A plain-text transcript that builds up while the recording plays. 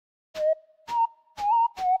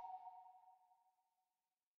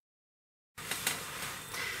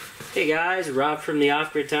Hey guys, Rob from the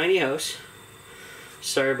Off-Grid Tiny House.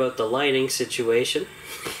 Sorry about the lighting situation.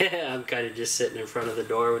 I'm kind of just sitting in front of the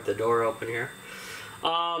door with the door open here.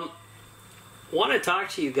 Want to talk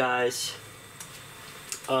to you guys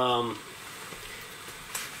about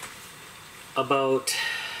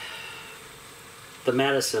the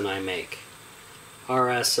medicine I make,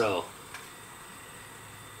 RSO.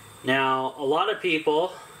 Now, a lot of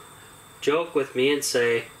people joke with me and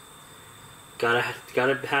say, gotta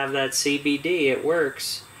have that CBD, it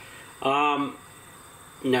works.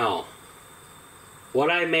 No.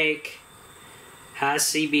 What I make has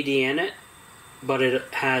CBD in it, but it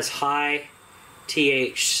has high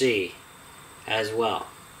THC as well.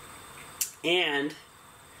 And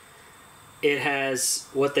it has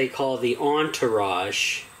what they call the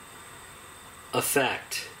entourage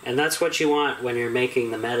effect. And that's what you want when you're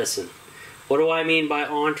making the medicine. What do I mean by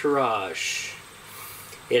entourage?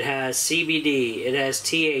 It has CBD, it has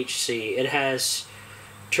THC, it has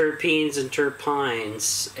terpenes and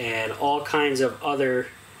terpines, and all kinds of other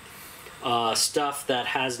stuff that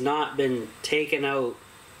has not been taken out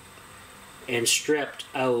and stripped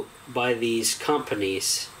out by these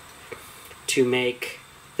companies to make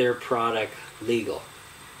their product legal.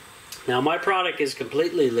 Now, my product is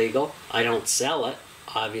completely legal. I don't sell it,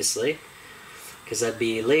 obviously, because that'd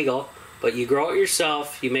be illegal. But you grow it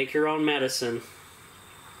yourself, you make your own medicine,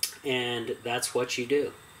 and that's what you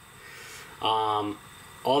do.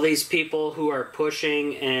 All these people who are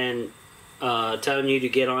pushing and telling you to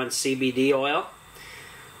get on CBD oil,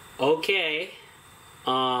 okay,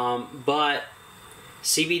 but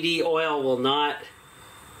CBD oil will not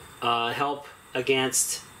help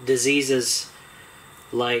against diseases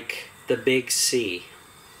like the big C,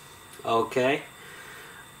 okay?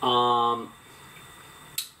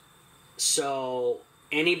 So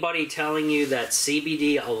anybody telling you that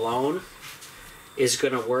CBD alone is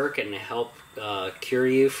going to work and help cure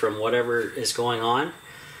you from whatever is going on,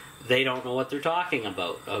 they don't know what they're talking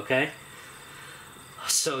about, okay?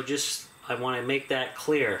 So I want to make that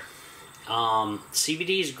clear.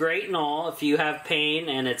 CBD is great and all if you have pain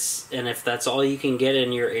and if that's all you can get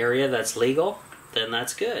in your area that's legal, then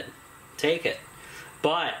that's good. Take it.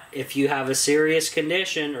 But if you have a serious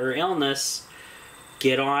condition or illness,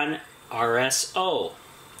 get on RSO.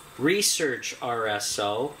 Research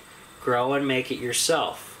RSO. Grow and make it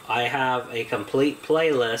yourself. I have a complete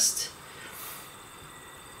playlist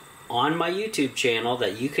on my YouTube channel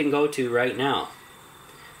that you can go to right now.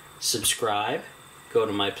 Subscribe, go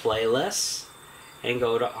to my playlists, and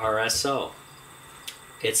go to RSO.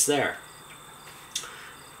 It's there.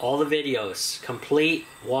 All the videos, complete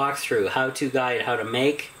walkthrough, how-to guide, how to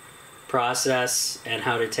make, process, and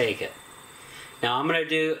how to take it. Now I'm going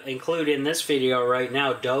to include in this video right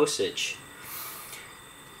now dosage.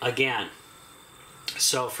 Again,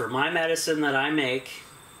 so for my medicine that I make,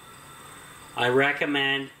 I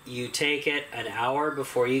recommend you take it an hour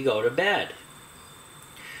before you go to bed.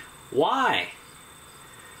 Why?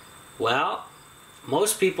 Well,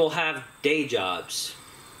 most people have day jobs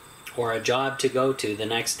or a job to go to the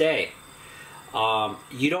next day.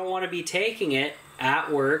 You don't want to be taking it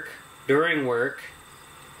at work, during work,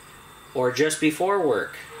 or just before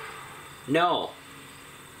work. No.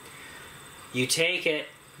 You take it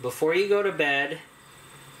before you go to bed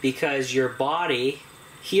because your body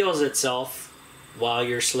heals itself while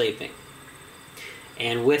you're sleeping.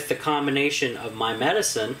 And with the combination of my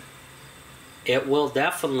medicine, it will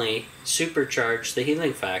definitely supercharge the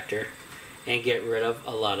healing factor and get rid of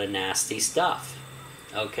a lot of nasty stuff,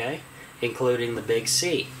 okay? Including the big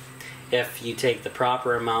C, if you take the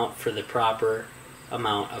proper amount for the proper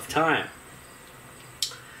amount of time.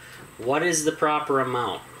 What is the proper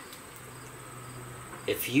amount?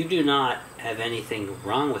 If you do not have anything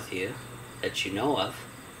wrong with you that you know of,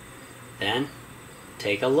 then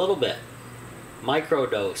take a little bit,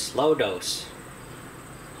 microdose, low dose,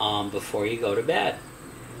 before you go to bed,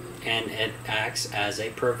 and it acts as a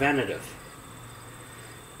preventative.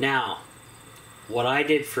 Now, what I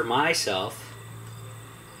did for myself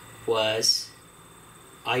was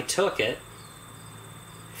I took it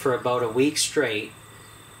for about a week straight,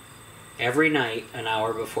 every night, an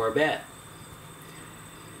hour before bed.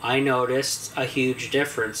 I noticed a huge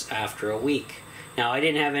difference after a week. Now, I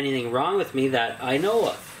didn't have anything wrong with me that I know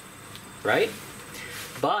of, right?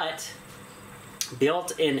 But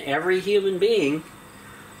built in every human being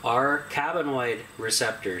are cannabinoid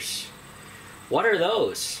receptors. What are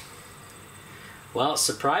those? Well,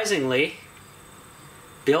 surprisingly,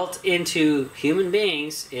 built into human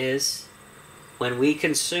beings is when we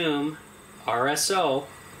consume RSO,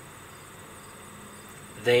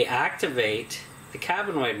 they activate the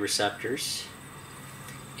cannabinoid receptors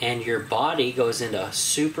and your body goes into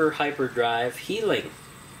super hyperdrive healing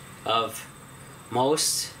of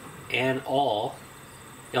most and all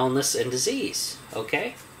illness and disease,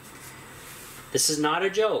 okay? This is not a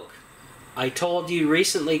joke. I told you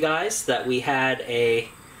recently, guys, that I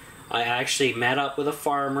actually met up with a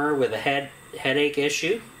farmer with a headache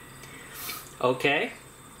issue, okay?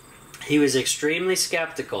 He was extremely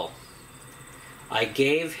skeptical. I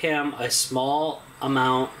gave him a small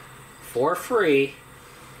amount for free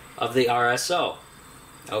of the RSO,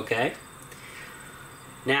 okay?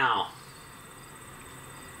 Now,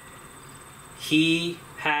 he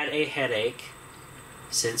had a headache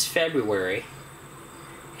since February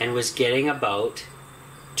and was getting about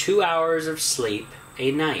 2 hours of sleep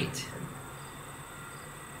a night,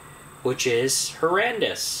 which is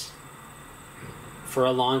horrendous for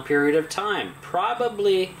a long period of time.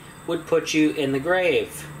 Probably would put you in the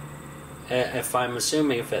grave, if I'm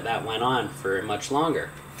assuming if that went on for much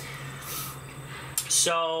longer.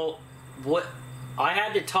 So I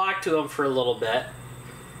had to talk to him for a little bit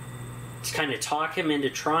to kind of talk him into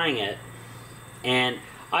trying it, and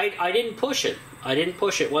I didn't push it. I didn't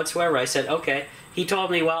push it whatsoever. I said, okay. He told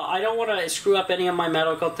me, well, I don't want to screw up any of my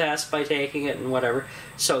medical tests by taking it and whatever.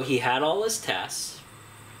 So he had all his tests,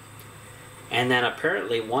 and then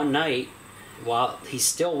apparently one night, while he's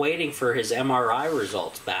still waiting for his MRI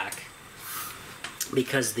results back,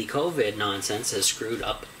 because the COVID nonsense has screwed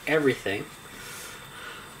up everything.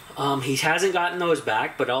 He hasn't gotten those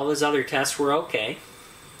back, but all his other tests were okay.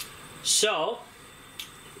 So,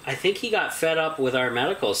 I think he got fed up with our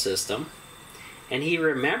medical system, and he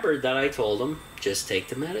remembered that I told him, just take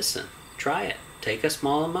the medicine. Try it. Take a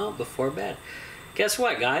small amount before bed. Guess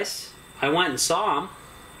what, guys? I went and saw him.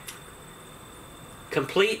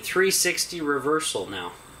 Complete 360 reversal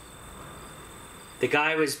now. The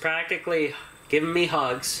guy was practically giving me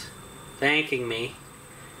hugs, thanking me,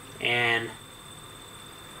 and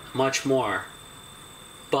much more.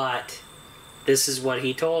 But this is what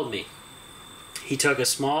he told me. He took a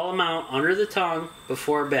small amount under the tongue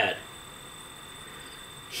before bed.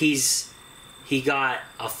 He got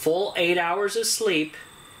a full 8 hours of sleep,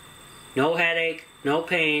 no headache, no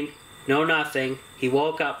pain, no nothing. He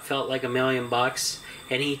woke up, felt like $1,000,000,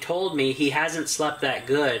 and he told me he hasn't slept that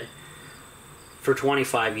good for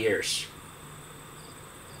 25 years.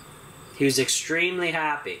 He was extremely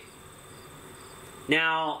happy.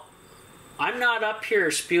 Now, I'm not up here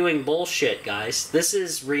spewing bullshit, guys. This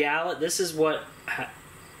is reality. This is what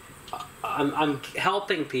I'm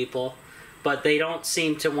helping people, but they don't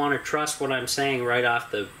seem to want to trust what I'm saying right off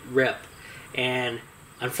the rip. And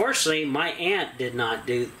unfortunately, my aunt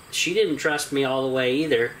she didn't trust me all the way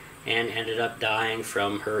either, and ended up dying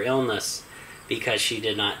from her illness because she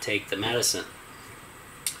did not take the medicine.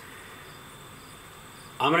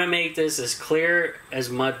 I'm going to make this as clear as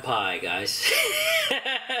mud pie, guys.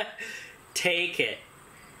 Take it.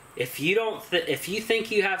 If you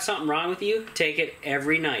think you have something wrong with you, take it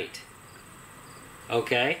every night.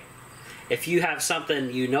 Okay? If you have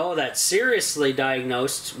something you know that's seriously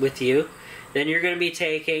diagnosed with you, then you're going to be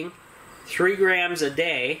taking 3 grams a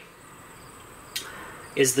day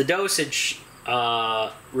is the dosage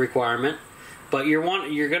requirement, but you're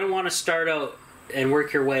going to want to start out and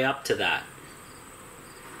work your way up to that.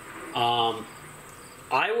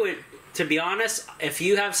 I would, to be honest, if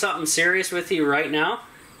you have something serious with you right now,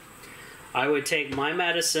 I would take my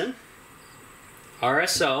medicine,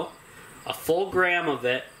 RSO, a full gram of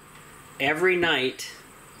it every night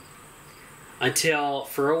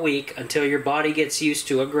for a week, until your body gets used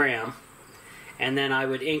to a gram, and then I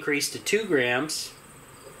would increase to 2 grams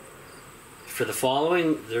for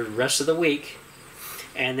the rest of the week,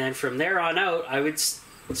 and then from there on out, I would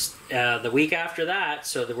the week after that,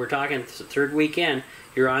 so that we're talking third weekend,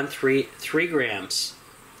 you're on 3 grams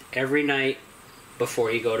every night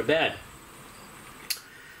before you go to bed.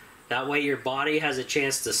 That way your body has a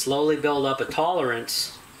chance to slowly build up a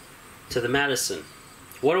tolerance to the medicine.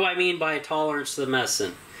 What do I mean by a tolerance to the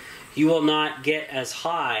medicine? You will not get as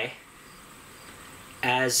high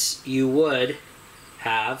as you would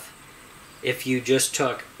have if you just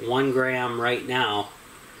took 1 gram right now.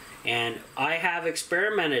 And I have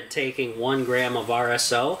experimented taking 1 gram of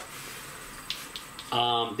RSO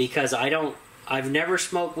because I've never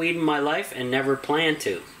smoked weed in my life and never plan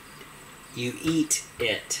to. You eat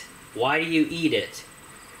it. Why do you eat it?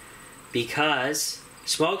 Because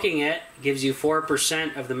smoking it gives you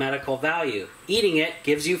 4% of the medical value. Eating it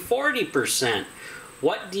gives you 40%.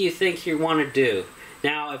 What do you think you want to do?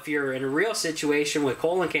 Now, if you're in a real situation with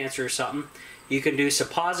colon cancer or something, you can do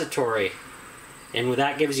suppository, and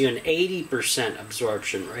that gives you an 80%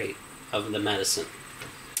 absorption rate of the medicine.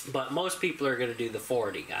 But most people are going to do the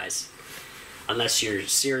 40, guys. Unless you're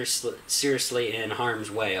seriously in harm's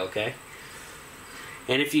way, okay?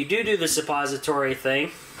 And if you do the suppository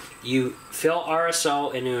thing, you fill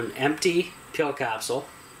RSO into an empty pill capsule,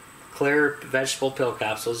 clear vegetable pill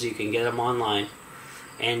capsules, you can get them online.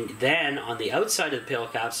 And then on the outside of the pill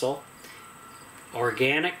capsule,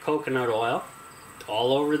 organic coconut oil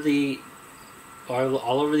all over the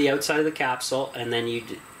outside of the capsule, and then you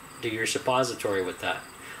do your suppository with that.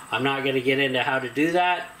 I'm not going to get into how to do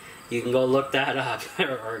that. You can go look that up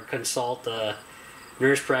or consult a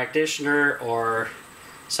nurse practitioner or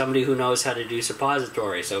somebody who knows how to do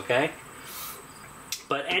suppositories, okay?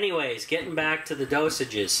 But anyways, getting back to the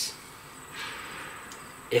dosages.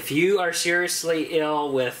 If you are seriously ill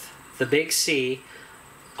with the big C,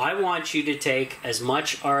 I want you to take as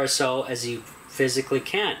much RSO as you physically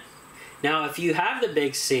can. Now, if you have the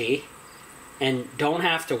big C and don't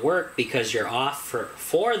have to work because you're off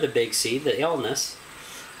for the big C, the illness,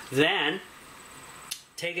 then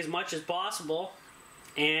take as much as possible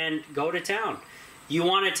and go to town. You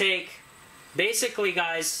want to take, basically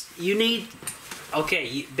guys, you need,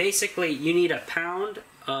 basically you need a pound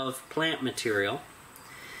of plant material,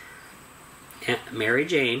 Mary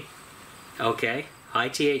Jane, okay, high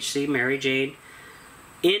THC, Mary Jane,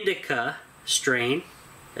 indica strain,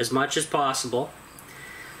 as much as possible.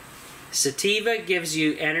 Sativa gives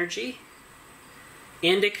you energy.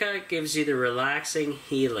 Indica gives you the relaxing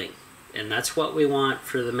healing. And that's what we want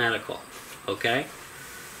for the medical. Okay?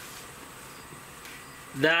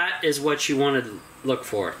 That is what you want to look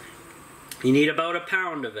for. You need about a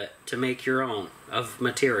pound of it to make your own of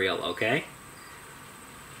material, okay?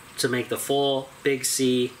 To make the full Big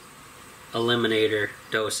C eliminator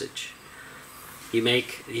dosage. You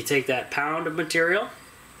take that pound of material,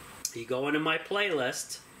 you go into my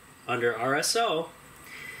playlist under RSO,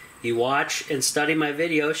 you watch and study my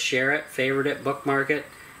videos, share it, favorite it, bookmark it,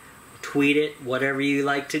 tweet it, whatever you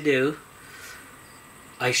like to do.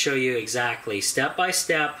 I show you exactly, step by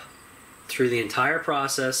step, through the entire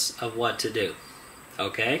process of what to do.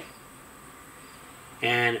 Okay?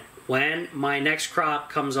 And when my next crop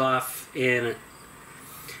comes off in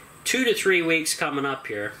 2 to 3 weeks coming up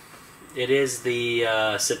here, it is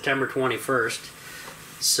the September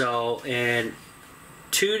 21st. So in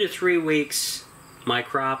 2 to 3 weeks, my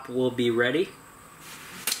crop will be ready.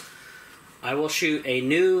 I will shoot a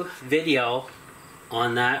new video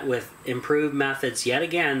on that with improved methods yet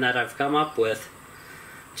again that I've come up with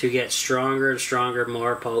to get stronger and stronger,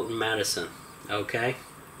 more potent medicine. Okay?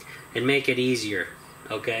 And make it easier.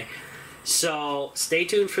 Okay? So stay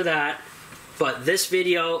tuned for that. But this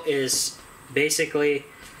video is basically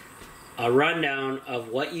a rundown of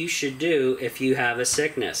what you should do if you have a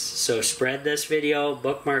sickness. So spread this video,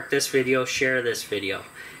 bookmark this video, share this video.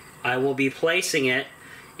 I will be placing it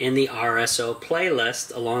in the RSO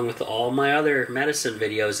playlist along with all my other medicine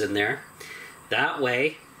videos in there. That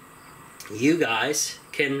way you guys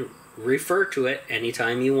can refer to it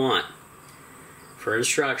anytime you want for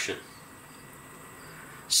instruction.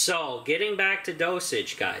 So, getting back to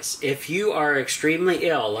dosage, guys, if you are extremely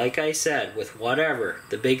ill, like I said, with whatever,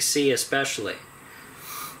 the big C especially,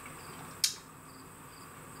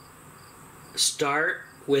 start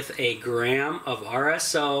with a gram of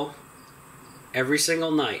RSO every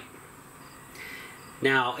single night.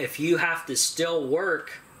 Now, if you have to still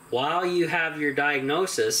work while you have your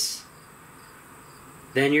diagnosis,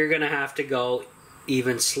 then you're going to have to go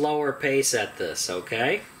even slower pace at this,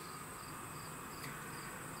 okay?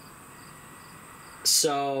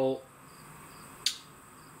 So,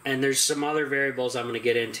 and there's some other variables I'm going to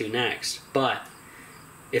get into next. But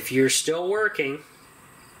if you're still working,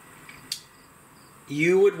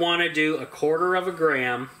 you would want to do 1/4 of a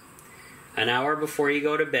gram an hour before you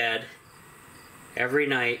go to bed every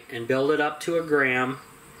night and build it up to 1 gram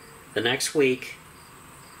the next week.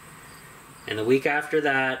 And the week after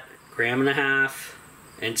that, 1.5 grams,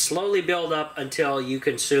 and slowly build up until you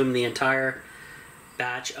consume the entire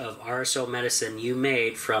batch of RSO medicine you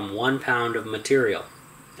made from 1 pound of material.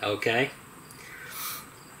 Okay?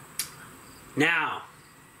 Now,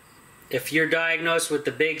 if you're diagnosed with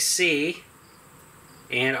the big C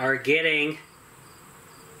and are getting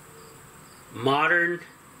modern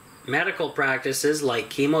medical practices like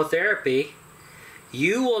chemotherapy,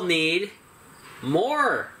 you will need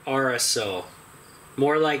more RSO,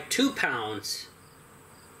 more like 2 pounds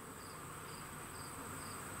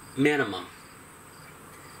minimum,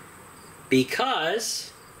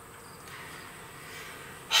 because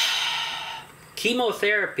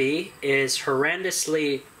chemotherapy is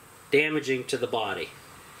horrendously damaging to the body.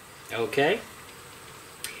 Okay?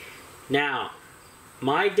 Now,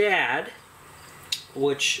 my dad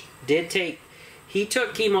which did take, he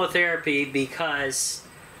took chemotherapy because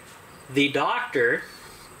the doctor,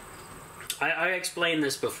 I explained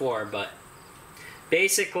this before, but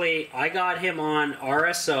basically I got him on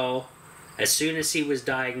RSO as soon as he was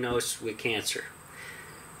diagnosed with cancer.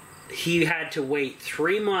 He had to wait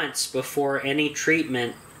 3 months before any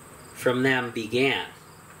treatment from them began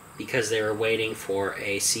because they were waiting for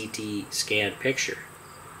a CT scan picture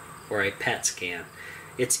or a PET scan.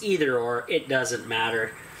 It's either or, it doesn't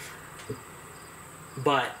matter.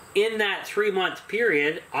 But in that 3-month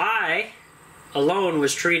period, I alone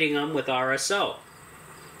was treating him with RSO.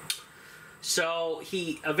 So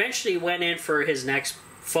he eventually went in for his next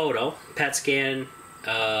photo, PET scan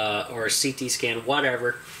or CT scan,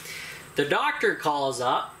 whatever. The doctor calls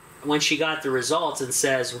up when she got the results and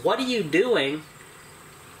says, "What are you doing?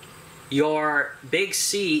 Your big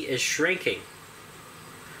C is shrinking."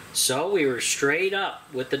 So we were straight up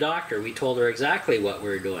with the doctor. We told her exactly what we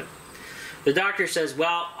were doing. The doctor says,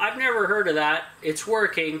 "Well, I've never heard of that. It's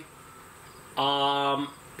working.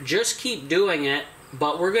 Just keep doing it,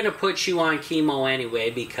 but we're going to put you on chemo anyway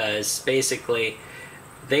because basically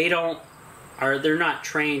they're not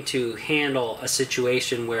trained to handle a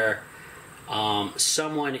situation where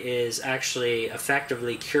someone is actually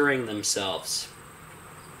effectively curing themselves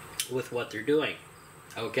with what they're doing."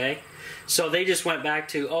 Okay, so they just went back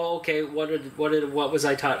to, "Oh, okay, what was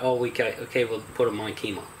I taught? Oh, okay, we'll put him on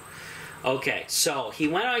chemo." Okay, so he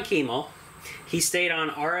went on chemo. He stayed on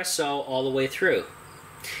RSO all the way through.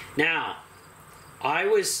 Now,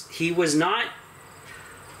 he was not,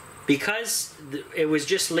 because it was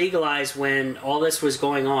just legalized when all this was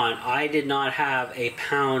going on, I did not have a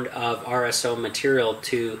pound of RSO material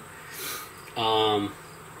to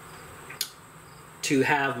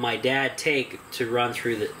have my dad take to run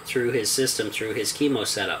through his system, through his chemo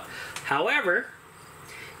setup. However,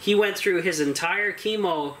 he went through his entire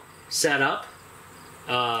chemo setup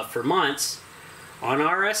for months on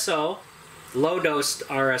RSO, low-dose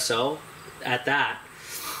RSO at that,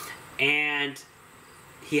 and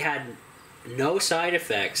he had no side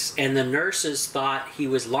effects, and the nurses thought he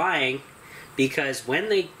was lying because when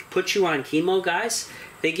they put you on chemo, guys,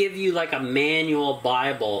 they give you like a manual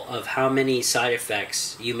Bible of how many side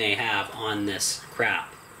effects you may have on this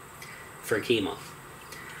crap for chemo.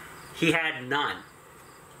 He had none.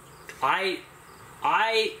 I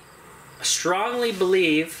strongly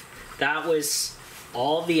believe that was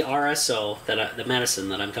all the RSO, the medicine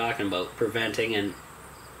that I'm talking about, preventing and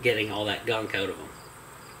getting all that gunk out of him.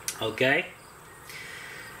 Okay?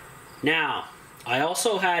 Now, I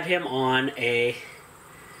also had him on a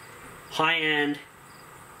high-end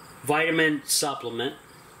vitamin supplement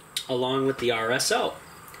along with the RSO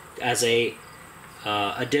as a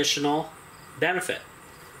additional benefit,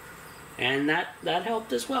 and that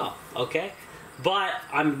helped as well. Okay, but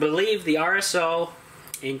I believe the RSO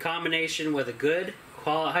in combination with a good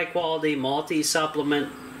high quality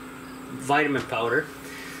multi-supplement vitamin powder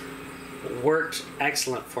worked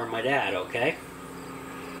excellent for my dad. Okay,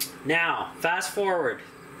 now fast forward,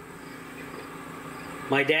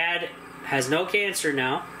 my dad has no cancer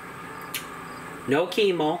now, no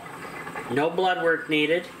chemo, no blood work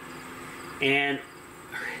needed, and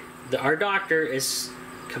our doctor is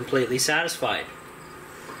completely satisfied.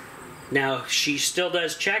 Now, she still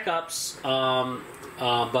does checkups,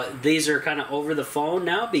 but these are kind of over the phone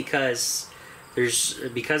now because of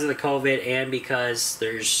the COVID and because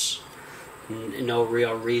there's no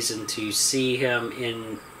real reason to see him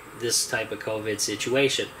in this type of COVID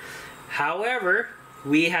situation. However,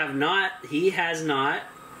 he has not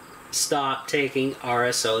stopped taking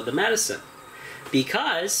RSO, the medicine,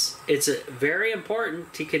 because it's very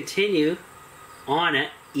important to continue on it,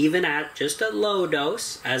 even at just a low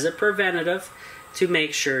dose, as a preventative, to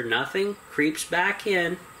make sure nothing creeps back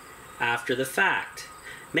in after the fact.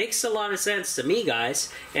 Makes a lot of sense to me,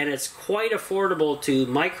 guys, and it's quite affordable to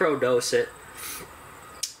microdose it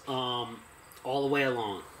all the way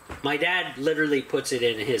along. My dad literally puts it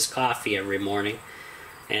in his coffee every morning,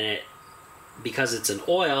 and because it's an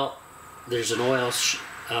oil, there's an oil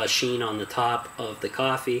sheen on the top of the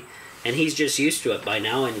coffee, and he's just used to it by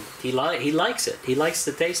now, and he likes it. He likes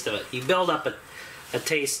the taste of it. You build up a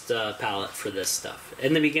taste palette for this stuff.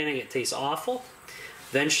 In the beginning, it tastes awful.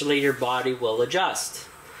 Eventually, your body will adjust.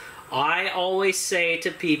 I always say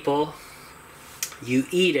to people, you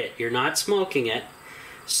eat it. You're not smoking it.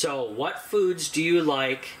 So what foods do you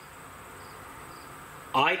like?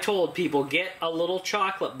 I told people, get a little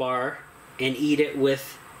chocolate bar and eat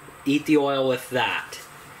the oil with that.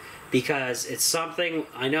 Because it's something,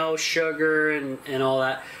 I know, sugar and all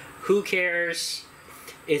that. Who cares?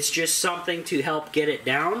 It's just something to help get it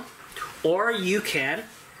down. or you can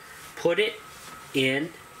put it in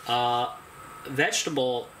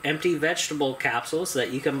empty vegetable capsules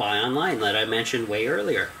that you can buy online that I mentioned way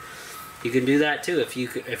earlier. You can do that too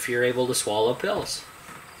if you're able to swallow pills.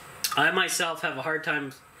 I myself have a hard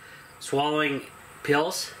time swallowing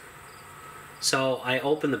pills, so I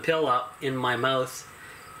open the pill up in my mouth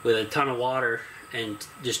with a ton of water and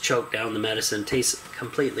just choke down the medicine. It tastes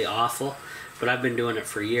completely awful, but I've been doing it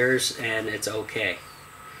for years and it's okay.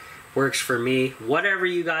 Works for me. Whatever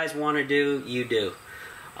you guys want to do, you do.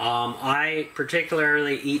 I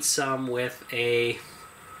particularly eat some with a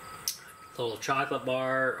little chocolate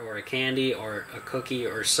bar or a candy or a cookie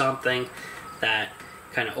or something that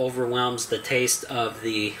kind of overwhelms the taste of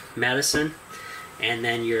the medicine, and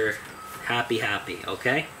then you're happy,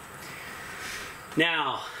 okay?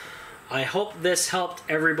 Now, I hope this helped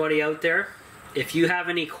everybody out there. If you have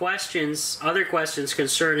any questions, other questions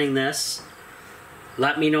concerning this,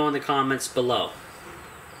 let me know in the comments below.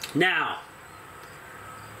 Now,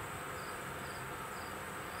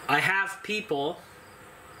 I have people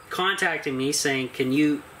contacting me saying, can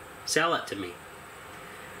you sell it to me?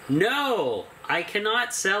 No, I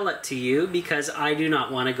cannot sell it to you because I do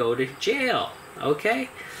not want to go to jail, okay?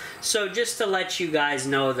 So just to let you guys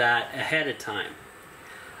know that ahead of time,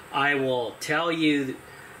 I will tell you,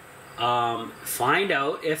 find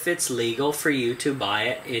out if it's legal for you to buy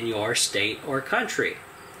it in your state or country,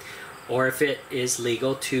 or if it is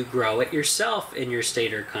legal to grow it yourself in your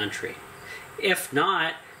state or country. If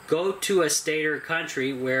not, go to a state or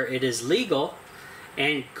country where it is legal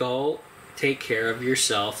and go take care of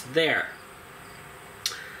yourself there.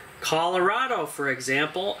 Colorado, for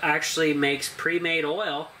example, actually makes pre-made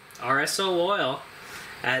oil, RSO oil,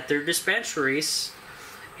 at their dispensaries,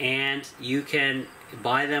 and you can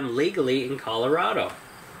buy them legally in Colorado.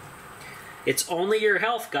 It's only your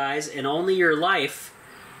health, guys, and only your life.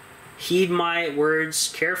 Heed my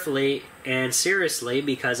words carefully and seriously,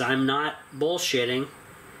 because I'm not bullshitting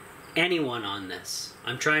anyone on this.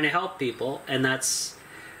 I'm trying to help people, and that's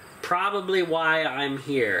probably why I'm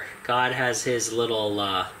here. God has his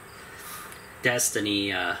little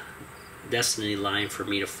destiny line for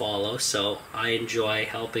me to follow, so I enjoy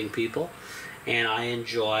helping people, and I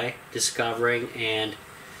enjoy discovering and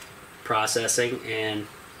processing and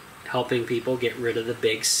helping people get rid of the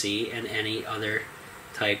big C and any other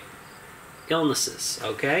type illnesses,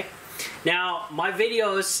 okay? Now, my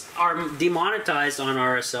videos are demonetized on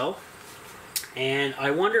RSO, and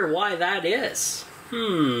I wonder why that is.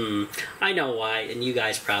 I know why, and you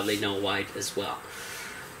guys probably know why as well.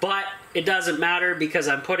 But it doesn't matter, because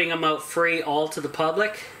I'm putting them out free all to the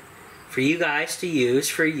public for you guys to use,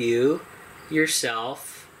 for you,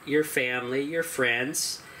 yourself, your family, your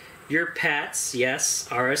friends, your pets. Yes,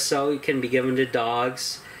 RSO can be given to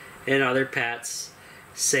dogs and other pets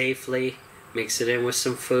safely. Mix it in with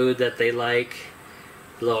some food that they like,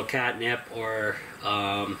 a little catnip or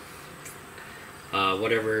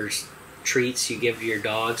whatever treats you give your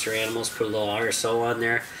dogs or animals. Put a little RSO on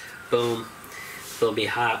there. Boom. They'll be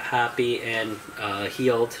happy and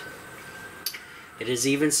healed. It is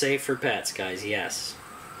even safe for pets, guys, yes.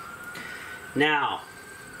 Now,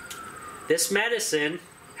 this medicine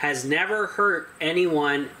has never hurt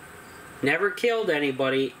anyone, never killed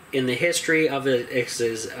anybody in the history of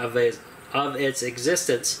its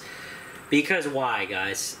existence. Because why,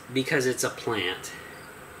 guys? Because it's a plant.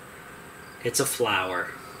 It's a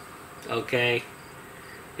flower. Okay?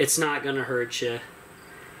 It's not going to hurt you.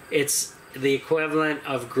 It's the equivalent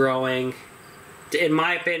of growing, in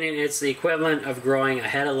my opinion, it's the equivalent of growing a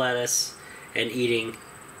head of lettuce and eating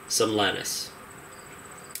some lettuce.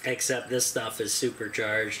 Except this stuff is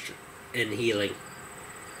supercharged in healing.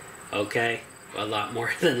 Okay? A lot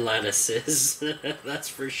more than lettuce is. That's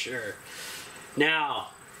for sure. Now,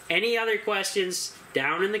 any other questions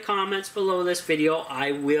down in the comments below this video,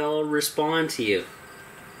 I will respond to you.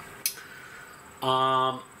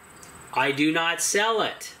 I do not sell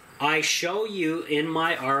it. I show you in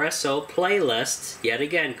my RSO playlist. Yet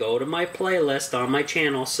again, go to my playlist on my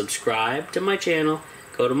channel, subscribe to my channel,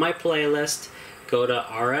 go to my playlist, go to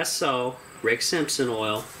RSO, Rick Simpson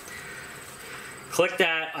Oil. Click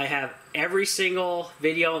that. I have every single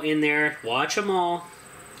video in there. Watch them all.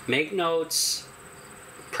 Make notes.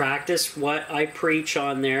 Practice what I preach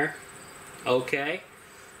on there. Okay?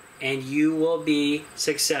 And you will be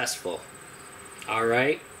successful.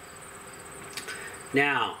 Alright?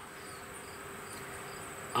 Now,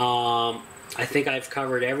 I think I've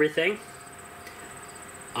covered everything.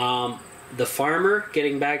 The farmer,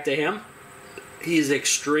 getting back to him, he's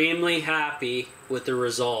extremely happy with the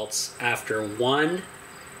results after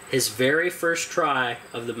his very first try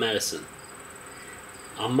of the medicine.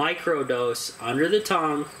 a microdose under the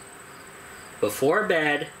tongue before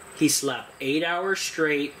bed. He slept 8 hours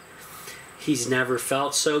straight. He's never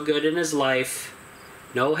felt so good in his life.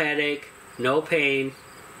 No headache, no pain.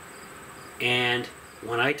 And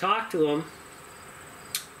when I talk to him,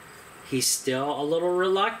 he's still a little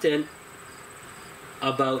reluctant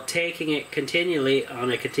about taking it continually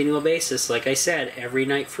on a continual basis, like I said, every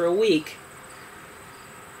night for a week,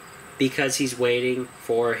 because he's waiting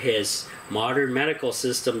for his modern medical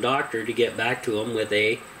system doctor to get back to him with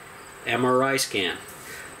a MRI scan.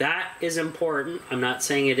 That is important. I'm not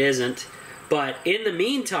saying it isn't. But in the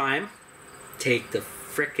meantime, take the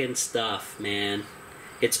frickin' stuff, man.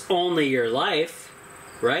 It's only your life,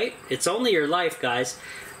 right? It's only your life, guys.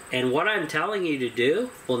 And what I'm telling you to do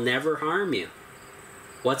will never harm you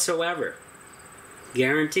whatsoever.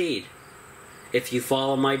 Guaranteed. If you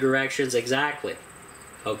follow my directions exactly.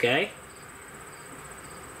 Okay?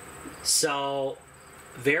 So,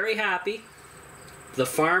 very happy. The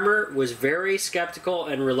farmer was very skeptical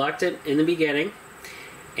and reluctant in the beginning,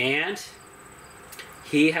 and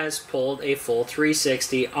he has pulled a full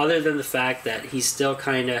 360, other than the fact that he's still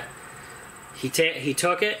kind of, he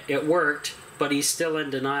took it, it worked, but he's still in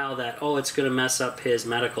denial that, oh, it's going to mess up his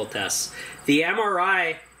medical tests. The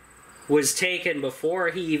MRI was taken before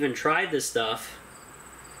he even tried this stuff,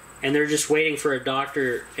 and they're just waiting for a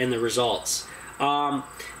doctor and the results.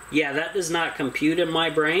 Yeah, that does not compute in my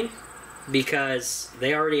brain, because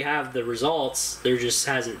they already have the results. They just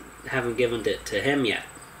haven't given it to him yet.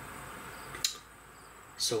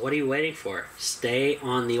 So what are you waiting for? Stay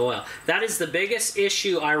on the oil. That is the biggest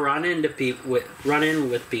issue I run in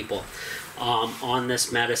with people on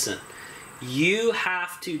this medicine. You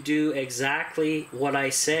have to do exactly what I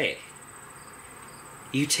say.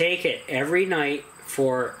 You take it every night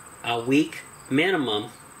for a week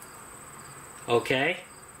minimum, okay?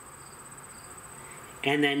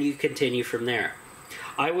 And then you continue from there.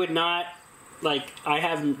 I would not,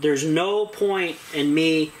 there's no point in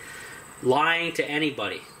me lying to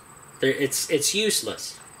anybody. It's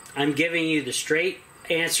useless. I'm giving you the straight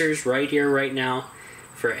answers right here, right now,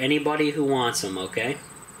 for anybody who wants them, okay?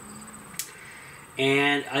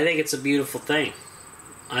 And I think it's a beautiful thing.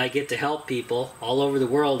 I get to help people all over the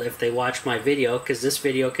world if they watch my video, because this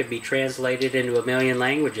video could be translated into 1 million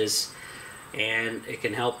languages, and it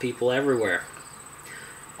can help people everywhere.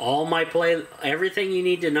 Everything you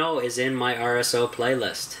need to know is in my RSO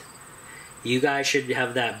playlist. You guys should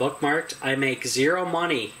have that bookmarked. I make zero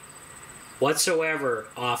money whatsoever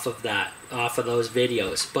off of those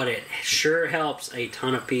videos, but it sure helps a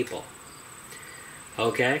ton of people.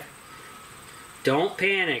 Okay? Don't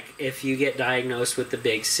panic if you get diagnosed with the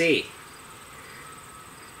big C.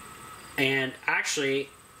 And actually,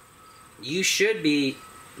 you should be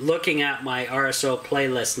looking at my RSO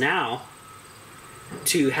playlist now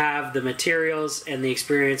to have the materials and the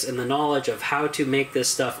experience and the knowledge of how to make this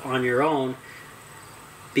stuff on your own,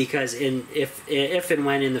 because if and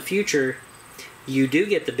when in the future you do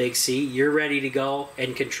get the big C, you're ready to go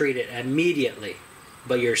and can treat it immediately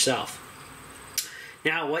by yourself.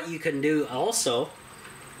 Now what you can do also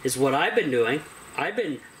is what I've been doing. I've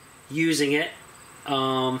been using it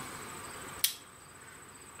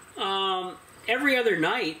every other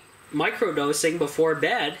night, microdosing before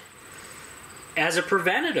bed, as a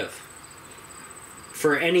preventative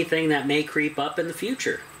for anything that may creep up in the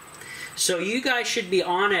future. So you guys should be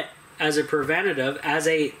on it as a preventative,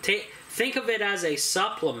 think of it as a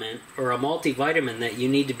supplement or a multivitamin that you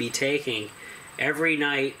need to be taking every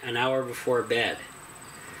night an hour before bed.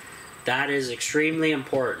 That is extremely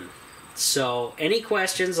important. So any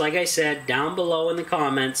questions, like I said, down below in the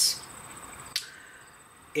comments.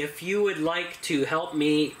 If you would like to help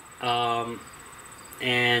me and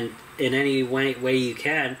in any way you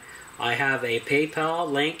can, I have a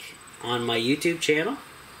PayPal link on my YouTube channel,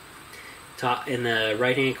 top in the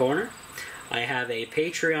right hand corner. I have a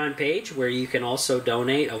Patreon page where you can also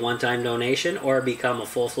donate a one-time donation or become a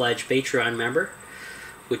full-fledged Patreon member,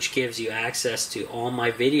 which gives you access to all my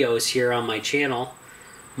videos here on my channel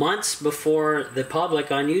months before the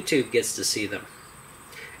public on YouTube gets to see them.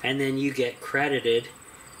 And then you get credited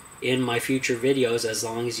in my future videos as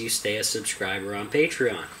long as you stay a subscriber on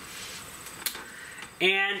Patreon.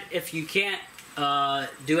 And if you can't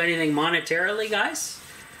do anything monetarily, guys,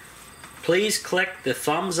 please click the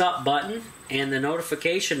thumbs up button and the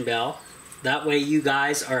notification bell. That way you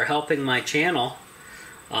guys are helping my channel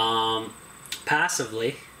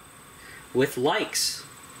passively with likes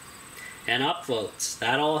and upvotes.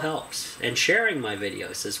 That all helps. And sharing my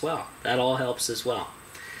videos as well. That all helps as well.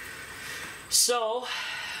 So,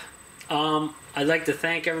 I'd like to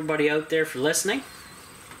thank everybody out there for listening.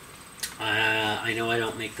 I know I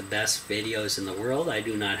don't make the best videos in the world. I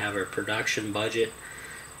do not have a production budget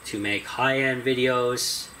to make high-end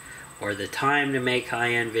videos or the time to make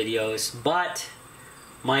high-end videos, but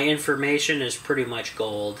my information is pretty much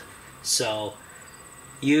gold. So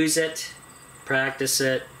use it, practice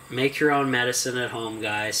it, make your own medicine at home,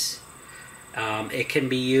 guys. It can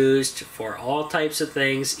be used for all types of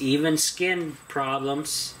things, even skin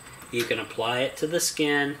problems. You can apply it to the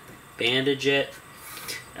skin, bandage it.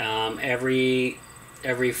 Every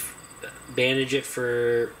bandage it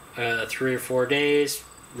for 3 or 4 days,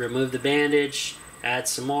 remove the bandage, add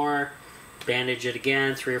some more, bandage it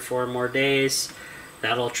again 3 or 4 more days.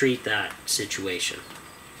 That'll treat that situation.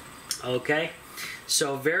 Okay,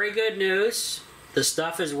 so very good news. The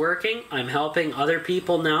stuff is working. I'm helping other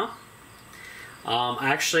people now.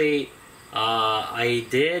 Actually, I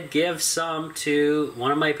did give some to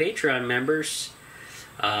one of my Patreon members,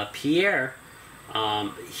 Pierre.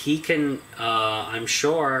 He can, I'm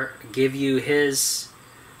sure, give you his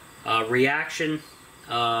reaction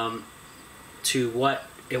to what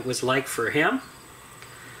it was like for him.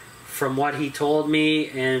 From what he told me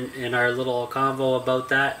in our little convo about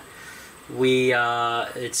that,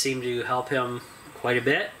 it seemed to help him quite a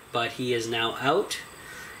bit, but he is now out,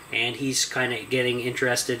 and he's kind of getting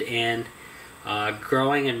interested in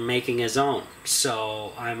growing and making his own.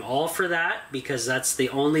 So I'm all for that, because that's the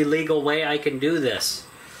only legal way I can do this.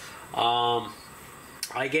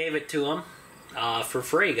 I gave it to him for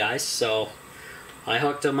free, guys, so I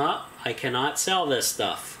hooked him up. I cannot sell this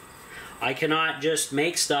stuff. I cannot just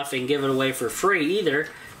make stuff and give it away for free either,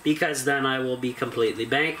 because then I will be completely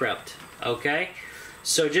bankrupt. Okay?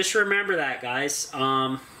 So just remember that, guys.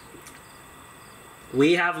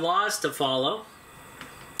 We have laws to follow,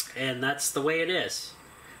 and that's the way it is.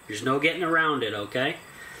 There's no getting around it, okay?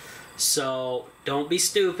 So don't be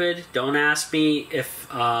stupid. Don't ask me if,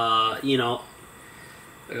 you know,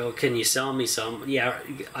 oh, can you sell me some? Yeah,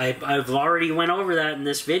 I've already went over that in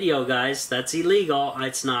this video, guys. That's illegal.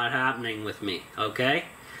 It's not happening with me, okay?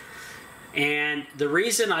 And the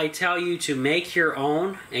reason I tell you to make your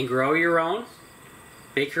own and grow your own,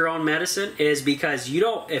 make your own medicine, is because you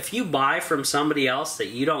don't, if you buy from somebody else that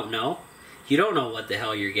you don't know what the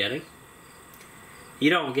hell you're getting. You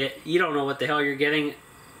don't know what the hell you're getting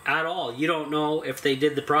at all. You don't know if they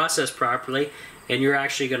did the process properly, and you're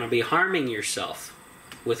actually going to be harming yourself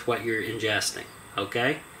with what you're ingesting,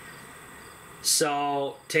 okay?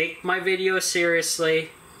 So take my videos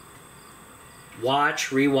seriously. Watch,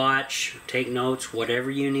 rewatch, take notes, whatever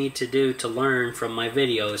you need to do to learn from my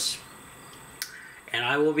videos. And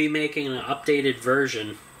I will be making an updated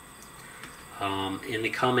version in the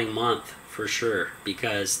coming month for sure,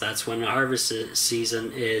 because that's when the harvest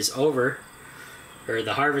season is over, or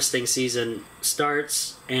the harvesting season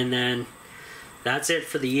starts, and then that's it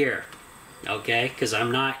for the year. Okay, because I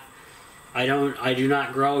do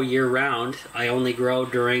not grow year round. I only grow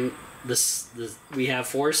during we have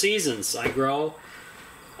 4 seasons. I grow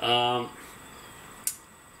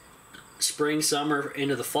spring, summer,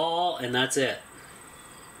 into the fall, and that's it.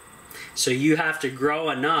 So you have to grow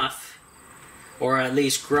enough, or at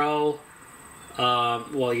least grow,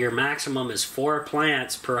 well, your maximum is 4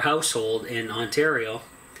 plants per household in Ontario,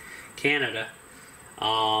 Canada.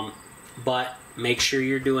 But make sure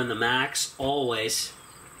you're doing the max always,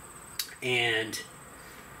 and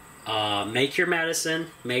make your medicine,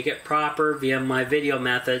 make it proper via my video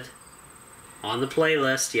method on the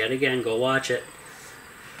playlist. Yet again, go watch it,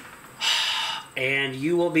 and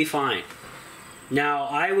you will be fine. Now,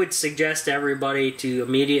 I would suggest everybody to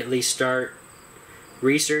immediately start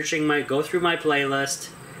researching go through my playlist,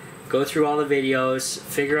 go through all the videos,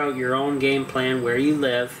 figure out your own game plan where you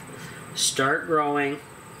live, start growing,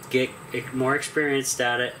 get more experienced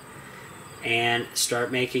at it, and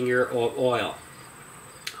start making your oil.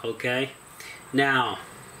 Okay? Now,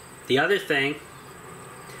 the other thing,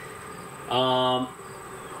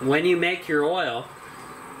 when you make your oil,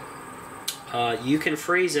 you can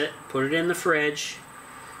freeze it, put it in the fridge,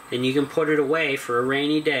 and you can put it away for a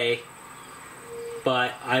rainy day.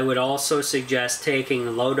 But I would also suggest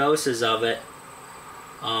taking low doses of it,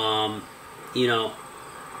 you know,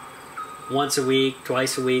 once a week,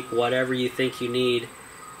 twice a week, whatever you think you need,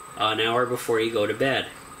 an hour before you go to bed,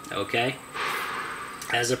 okay?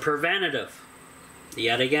 As a preventative.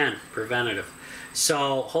 Yet again, preventative.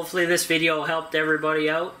 So hopefully this video helped everybody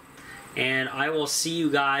out, and I will see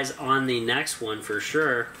you guys on the next one for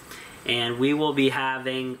sure. And we will be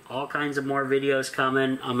having all kinds of more videos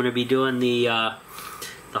coming. I'm going to be doing the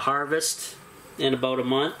harvest in about a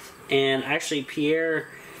month, and actually Pierre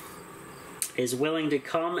is willing to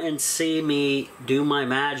come and see me do my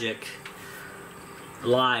magic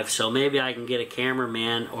live, so maybe I can get a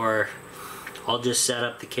cameraman, or I'll just set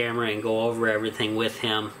up the camera and go over everything with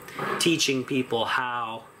him, teaching people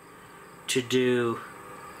how to do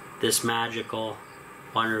this magical,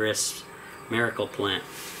 wondrous miracle plant.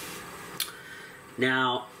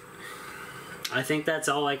 Now, I think that's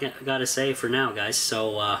all I got to say for now, guys.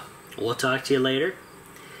 So we'll talk to you later.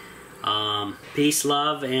 Peace,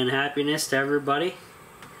 love, and happiness to everybody.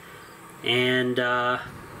 And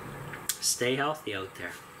stay healthy out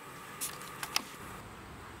there.